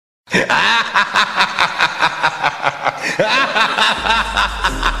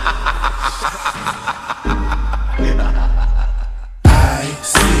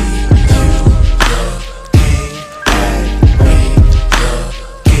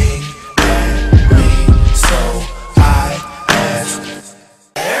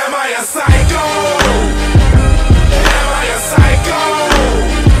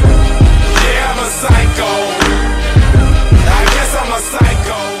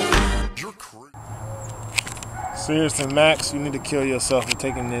Seriously, Max, you need to kill yourself for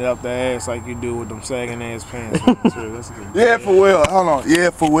taking it up the ass like you do with them sagging ass pants. Yeah, for real. Hold on.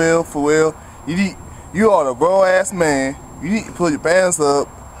 Yeah, for real. You are a grown ass man. You need to pull your pants up.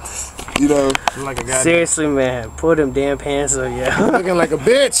 You know. Like a guy. Seriously, man, pull them damn pants up, yeah. Looking like a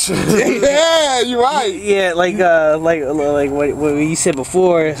bitch. Yeah, you're right. Yeah, like what you said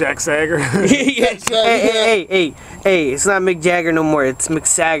before. Jack Sagger. Yeah. Hey, it's not Mick Jagger no more. It's Mick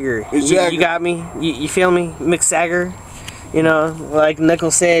Sagger. You got me? You feel me? Mick Sagger. You know, like Nickel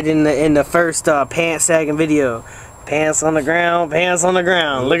said in the first pants sagging video. Pants on the ground,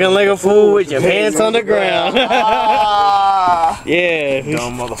 looking like a fool with your pants on the ground. Yeah.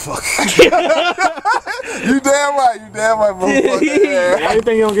 Dumb motherfucker. You damn right, motherfucker. Yeah. Why do you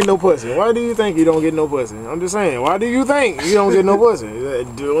think you don't get no pussy? Why do you think you don't get no pussy? I'm just saying, why do you think you don't get no pussy?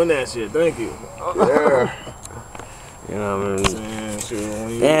 Doing that shit, thank you. Yeah. You know what I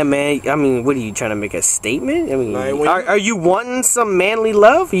mean? Yeah, man. I mean, what are you trying to make a statement? I mean, like are you wanting some manly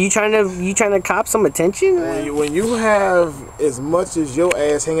love? Are you trying to cop some attention? When you have as much as your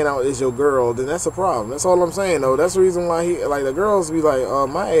ass hanging out as your girl, then that's a problem. That's all I'm saying, though. That's the reason why the girls be like,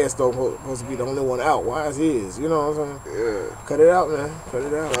 my ass don't supposed to be the only one out. Why is his? You know what I'm saying? Yeah. Cut it out, man. Cut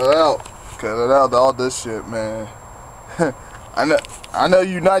it out. Cut it out. All this shit, man. I know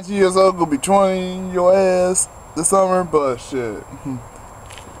you 19 years old gonna be 20 your ass this summer, but shit.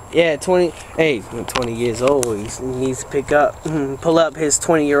 Yeah, 20. Hey, 20 years old. He needs to pull up his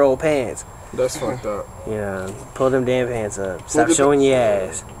 20-year-old pants. That's fucked up. Yeah, pull them damn pants up. Stop showing your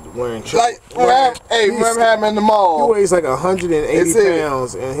ass. Remember him in the mall. He weighs like 180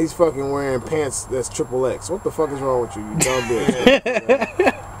 pounds, and he's fucking wearing pants that's XXX. What the fuck is wrong with you, you dumb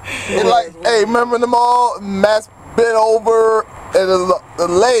bitch? And remember in the mall, Matt's bent over, and the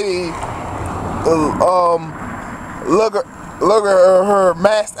lady, look at her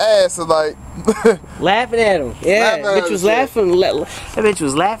masked ass and like laughing at him. Yeah, that bitch was laughing. That bitch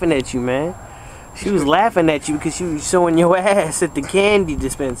was laughing at you, man. She was laughing at you because she was showing your ass at the candy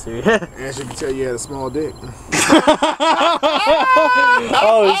dispenser. And she could tell you had a small dick.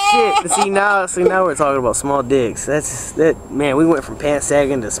 Oh shit! See now we're talking about small dicks. Man. We went from pants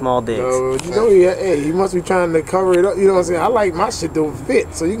sagging to small dicks. No, you know, he must be trying to cover it up. You know what I'm saying? I like my shit to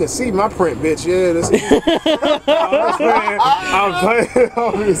fit, so you can see my print, bitch. Yeah, that's I'm playing.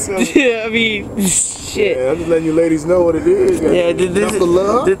 Yeah, I mean, shit. Yeah, I'm just letting you ladies know what it is. Yeah, knuckle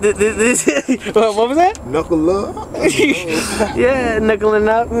love. What was that? Knuckle love. Yeah, knuckling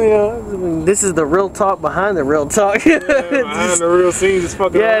up. You know, this is the real talk behind the real talk. Yeah, behind the real scenes is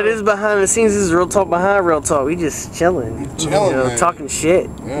fucking. Yeah, this is behind the scenes. This is real talk behind real talk. We just chilling. Man. Talking shit.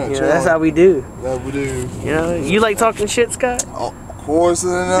 Yeah, you know, that's how we do. That we do. You know, you like talking shit, Scott? Of course,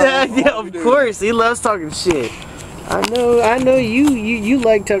 of course. He loves talking shit. I know you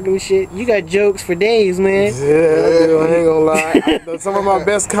like talking shit. You got jokes for days, man. Yeah, I do. I ain't gonna lie. Some of my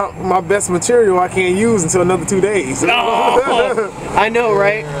best material I can't use until another 2 days. Oh, I know,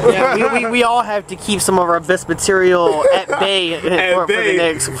 right? Yeah, we all have to keep some of our best material at bay,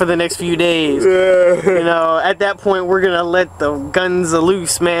 for the next few days. Yeah. You know, at that point we're gonna let the guns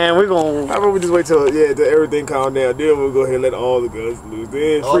loose, man. We're gonna. How about we just wait till everything calm down? Then we'll go ahead and let all the guns loose.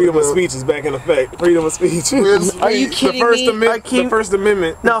 Then freedom of speech is back in effect. Freedom of speech. Are you kidding me? The First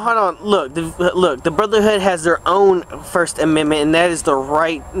Amendment. No, hold on. Look, the Brotherhood has their own First Amendment, and that is the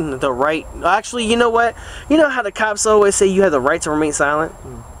right. Actually, you know what? You know how the cops always say you have the right to remain silent.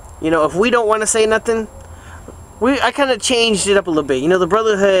 You know, if we don't want to say nothing, I kind of changed it up a little bit. You know, the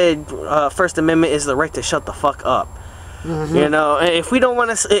Brotherhood First Amendment is the right to shut the fuck up. Mm-hmm. You know, and if we don't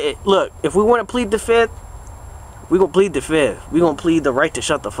want to look, if we want to plead the fifth, we gonna plead the fifth. We gonna plead the right to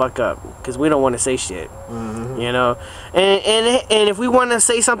shut the fuck up because we don't want to say shit. Mm-hmm. You know, and if we want to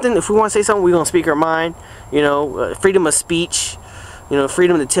say something, we gonna speak our mind. You know, freedom of speech. You know,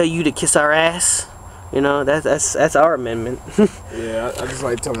 freedom to tell you to kiss our ass. You know, that's our amendment. Yeah, I just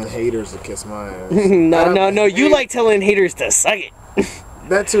like telling haters to kiss my ass. No. You like telling haters to suck it.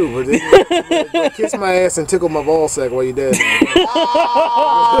 That too, but then kiss my ass and tickle my ball sack while you're dead.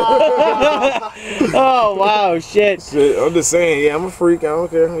 Oh wow, shit. I'm just saying, yeah, I'm a freak. I don't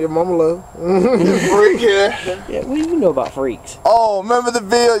care. Your mama love. Freak, yeah. Yeah, what do you know about freaks? Oh, remember the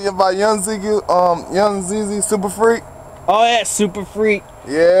video by Young ZZ, Super Freak? Oh yeah, super freak.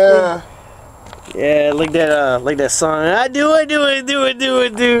 Yeah. Yeah, like that song. I do it.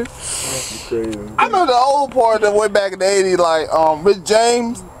 Crazy. I know the old part that way back in the 80s, like Rich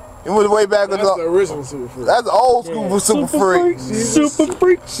James. It was way back in That's the original Super Freak. That's the old school Super Freak. Super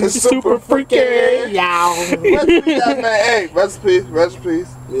freak. She's super freaky. Yeah. Rest in peace, that man. Hey, rest in peace.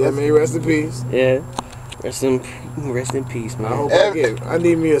 Yeah, man, rest in peace. Yeah. Rest in peace, I man. hope I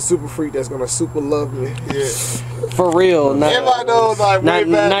need me a super freak that's gonna super love me. Yeah. For real, not Everybody knows, like, way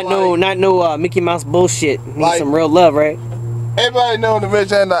back, not no Mickey Mouse bullshit. Need like- some real love, right? Everybody know the Rich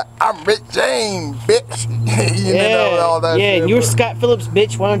James, like, I'm Rich James, bitch. You know, all that yeah. shit. You're but- Scott Phillips,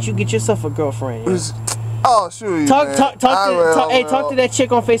 bitch. Why don't you get yourself a girlfriend? Yeah? Oh, sure. Talk man. talk to that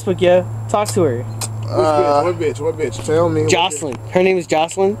chick on Facebook, yeah. Talk to her. What bitch? Tell me. Jocelyn. Her name is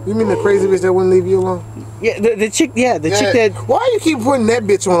Jocelyn. You mean the crazy bitch that wouldn't leave you alone? Yeah, the chick. Yeah, the chick that. Why you keep putting that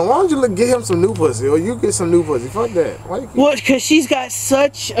bitch on? Why don't you get him some new pussy, or you get some new pussy? Fuck that. Why you keep... Well, because she's got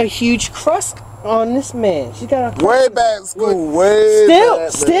such a huge crush on this man. She got a Way back school, way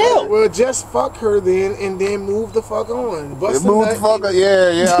back. Still. Well, just fuck her then, and then move the fuck on. Bust Move the fuck up,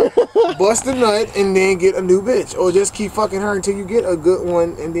 yeah. Bust a nut, and then get a new bitch, or just keep fucking her until you get a good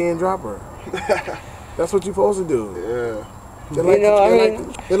one, and then drop her. That's what you're supposed to do. Yeah.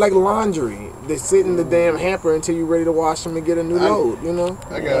 They're like laundry. They sit in the damn hamper until you're ready to wash them and get a new load. You know.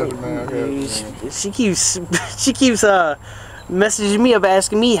 I got you, man. I got you. She keeps messaging me up,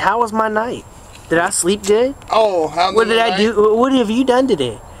 asking me how was my night. Did I sleep good? Oh, how What did I do? What have you done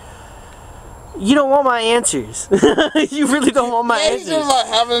today? You don't want my answers. You really don't want my Yeah, he's answers. just like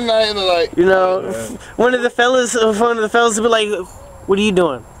having a night and like. You know, one of the fellas would be like, "What are you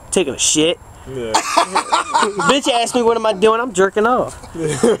doing? Taking a shit?" Yeah. Bitch asked me what am I doing? I'm jerking off.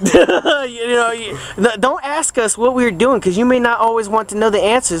 Don't ask us what we're doing because you may not always want to know the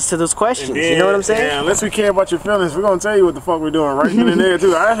answers to those questions. You know what I'm saying? Yeah, unless we care about your feelings, we're gonna tell you what the fuck we're doing right then and there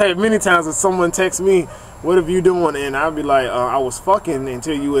too. I've had many times that someone texts me, "What have you doing?" and I'll be like, "I was fucking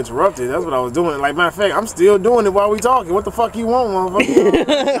until you interrupted. That's what I was doing." Like, matter of fact, I'm still doing it while we talking. What the fuck you want,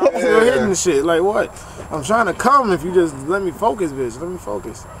 motherfucker? I'm still hitting the shit. Like what? I'm trying to come if you just let me focus, bitch. Let me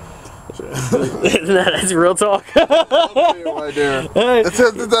focus. That's real talk. Right there.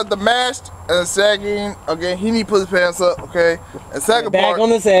 The mashed and sagging. Okay, he need to put his pants up. Okay, and second Back part. on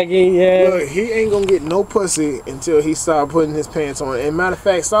the sagging, yeah. Look, he ain't gonna get no pussy until he start putting his pants on. And matter of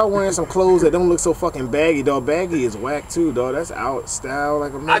fact, start wearing some clothes that don't look so fucking baggy, dog. Baggy is whack too, dog. That's out style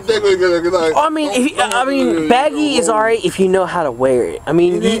like a. I think we're gonna get like. Baggy is alright if you know how to wear it. I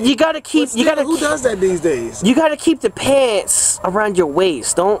mean, you gotta keep. Who does that these days? You gotta keep the pants around your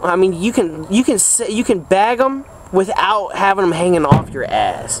waist. Don't. I mean, you can bag them without having them hanging off your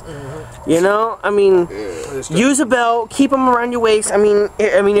ass. You know, I mean, use a belt, keep them around your waist. I mean,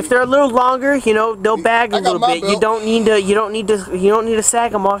 if they're a little longer, you know, they'll bag a little bit. You don't need to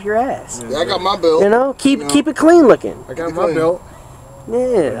sag them off your ass. Yeah, I got my belt. You know, keep it clean looking. I got my belt.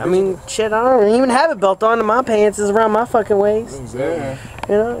 Yeah, I mean, shit, I don't even have a belt on, and my pants is around my fucking waist. Exactly.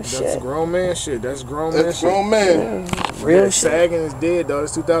 You know, That's shit. grown man shit. That's grown That's man grown man. Yeah. Real shit. Sagging is dead, dog.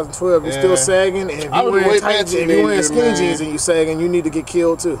 It's 2012. You're still sagging, and if I you was wearing way tight, back if you wearing skinny teenager, jeans man. and you sagging, you need to get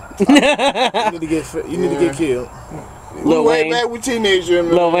killed too. You need to get killed. Lil Way Wayne. back with teenager.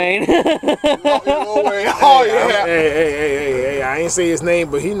 Man. Lil Wayne. Lil Wayne. Oh yeah. Hey, I ain't say his name,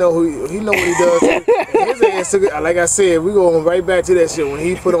 but he know what he does. His ass took it, like I said, we going right back to that shit when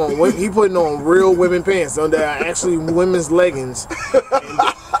he putting on real women pants on that actually women's leggings.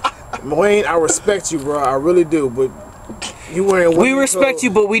 And Wayne, I respect you, bro. I really do, but you wearing We respect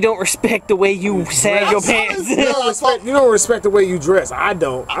you, but we don't respect the way you sag your pants. You don't respect the way you dress. I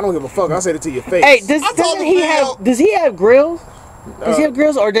don't give a fuck. I'll say it to your face. Hey, does he have grills? Does he have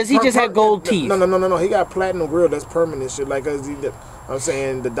grills, or does he just have gold teeth? No. He got platinum grill. That's permanent shit. Like, I'm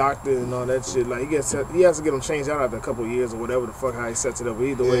saying the doctor and all that shit. Like, he has to get them changed out after a couple of years or whatever the fuck how he sets it up. But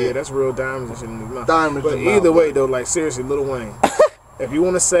either way, yeah, that's real diamonds and shit in his mouth. Diamonds. But either way, though, like seriously, Lil Wayne. If you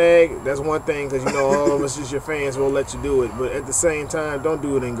want to sag, that's one thing, because you know all of us just your fans will let you do it. But at the same time, don't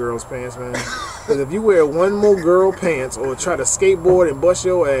do it in girls' pants, man. Because if you wear one more girl pants or try to skateboard and bust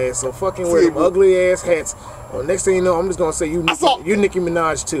your ass or fucking wear them ugly ass hats, well, next thing you know, I'm just gonna say you Nicki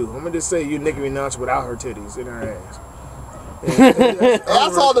Minaj too. I'm gonna just say you Nicki Minaj without her titties in her ass.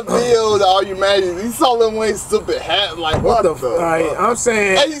 I saw the video with all you imagine. He saw Lil Wayne's stupid hat. Like, what the fuck? I'm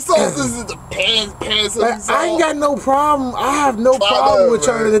saying. And he saw this is the pants. I ain't got no problem. I have no problem with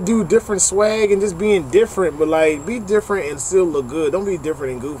trying to do different swag and just being different. But like, be different and still look good. Don't be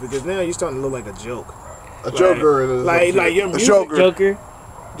different and goofy because now you're starting to look like a joke. A joker. Like your music. Joker.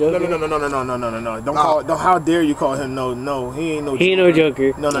 No. Don't call it. Don't. How dare you call him? No. He ain't no. He ain't no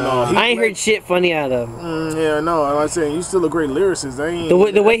Joker. No. I ain't heard shit funny out of him. Yeah, no. Like I'm saying, you still a great lyricist.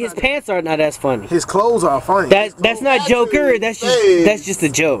 The way his pants are not as funny. His clothes are funny. That's not Joker. That's just a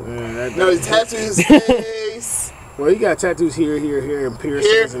joke. No, he tattooed his face. Well, he got tattoos here, and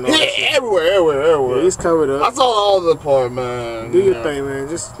piercings and all that shit. Everywhere. Yeah, he's covered up. I saw all the part, man. Do your thing, man.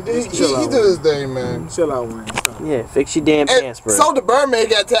 Just chill out. He do his thing, man. Chill out, man. Yeah, fix your damn pants, bro. So the Birdman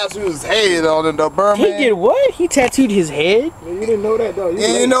got tattooed his head on it, though. Birdman. He did what? He tattooed his head? Man, you didn't know that, though. You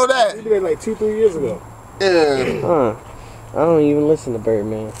didn't know that? You did it like 2-3 years ago. Yeah. Huh. I don't even listen to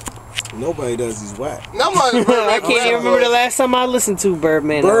Birdman. Nobody does. He's whack. I can't even remember the last time I listened to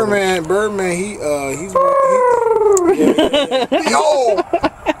Birdman. Birdman. He's. Yo,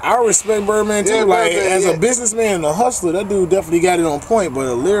 I respect Birdman too. Like as a businessman and a hustler, that dude definitely got it on point. But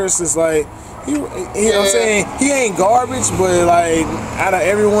a lyricist, like you know what I'm saying, he ain't garbage. But like out of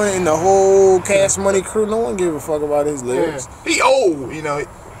everyone in the whole Cash Money crew, no one give a fuck about his lyrics. He old, you know.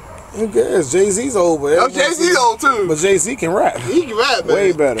 Who cares? Jay-Z's old, but Jay-Z's old too. But Jay-Z can rap. He can rap, man.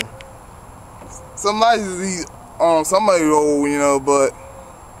 Way better. Somebody old, you know, but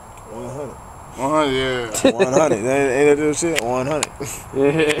 100. 100, yeah. 100. Ain't that this shit? 100.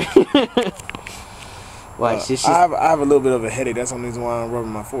 Watch, I have a little bit of a headache. That's the only reason why I'm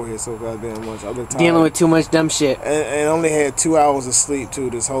rubbing my forehead so goddamn much. I've been tired. Dealing with too much dumb shit. And only had 2 hours of sleep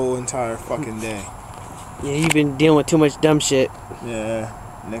too this whole entire fucking day. Yeah, you've been dealing with too much dumb shit. Yeah.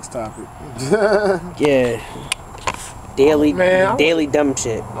 Next topic. Yeah. Daily dumb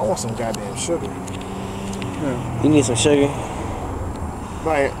shit. I want some goddamn sugar. You need some sugar?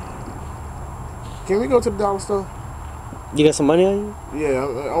 Like, can we go to the dollar store? You got some money on you? Yeah,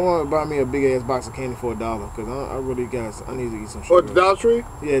 I want to buy me a big ass box of candy for $1 because I really I need to eat some sugar. Or the Dollar Tree?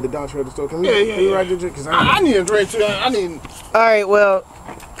 Yeah, the Dollar Tree at the store. Can we? Yeah. Ride the drink? Cause I need a drink too. All right, well,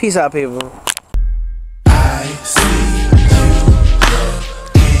 peace out, people.